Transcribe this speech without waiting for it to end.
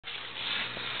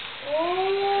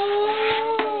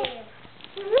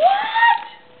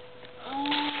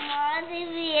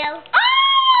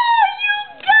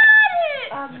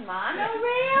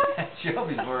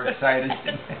excited.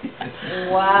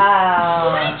 Wow.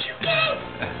 What did you get?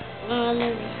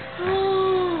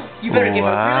 You better give a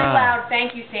really loud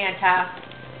thank you, Santa.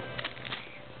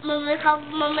 Mama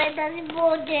doesn't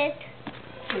board it.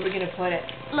 Where are we going to put it?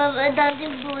 Mama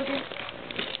doesn't board it.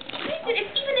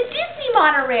 It's even a Disney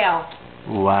monorail.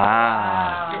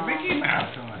 Wow. The Mickey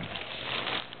Mouse one.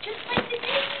 Just like the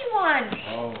Disney one.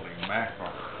 Holy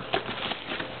mackerel.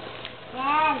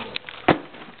 Daddy.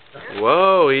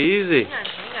 Whoa, easy. Hang on.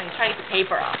 I'm trying to get the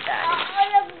paper off that.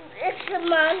 It's a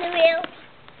monorail.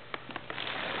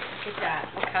 Look at that.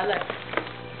 What color?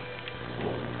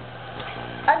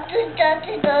 I'll just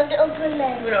open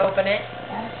it. You want to open it?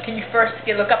 Yes. Can you first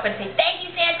look up and say, thank you,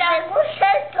 Santa?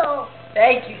 Santa.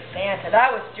 Thank you, Santa.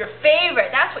 That was your favorite.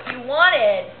 That's what you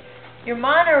wanted. Your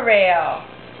monorail.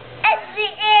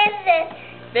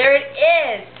 There it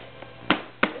is.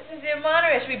 This is your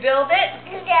monorail. Should we build it?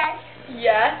 Yes.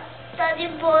 Yes. Daddy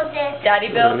built it. Daddy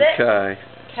build it? Okay.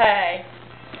 Okay.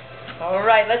 All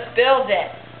right, let's build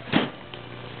it.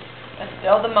 Let's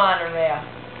build the monorail.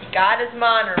 He got his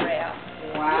monorail.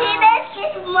 Wow. That's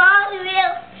his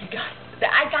monorail.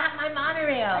 I got my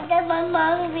monorail. I got my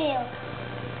monorail.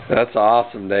 That's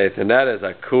awesome, Nathan. That is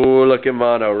a cool looking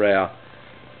monorail.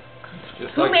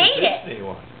 Just Who like made the it? Disney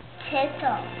one.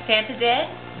 Santa. Santa did?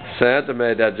 Santa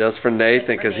made that just for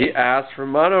Nathan because he asked for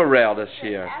monorail this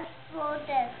year.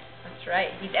 That's right.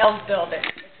 He's elves built it.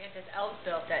 Santa's elves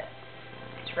built it.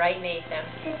 That's right, Nathan.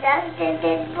 They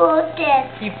built it.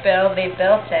 They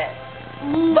built it.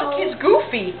 No. Look, he's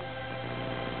Goofy.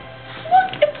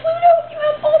 Look, and Pluto. You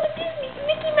have all the Disney,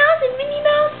 Mickey Mouse and Minnie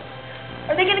Mouse.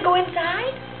 Are they going to go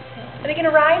inside? Are they going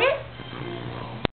to ride it?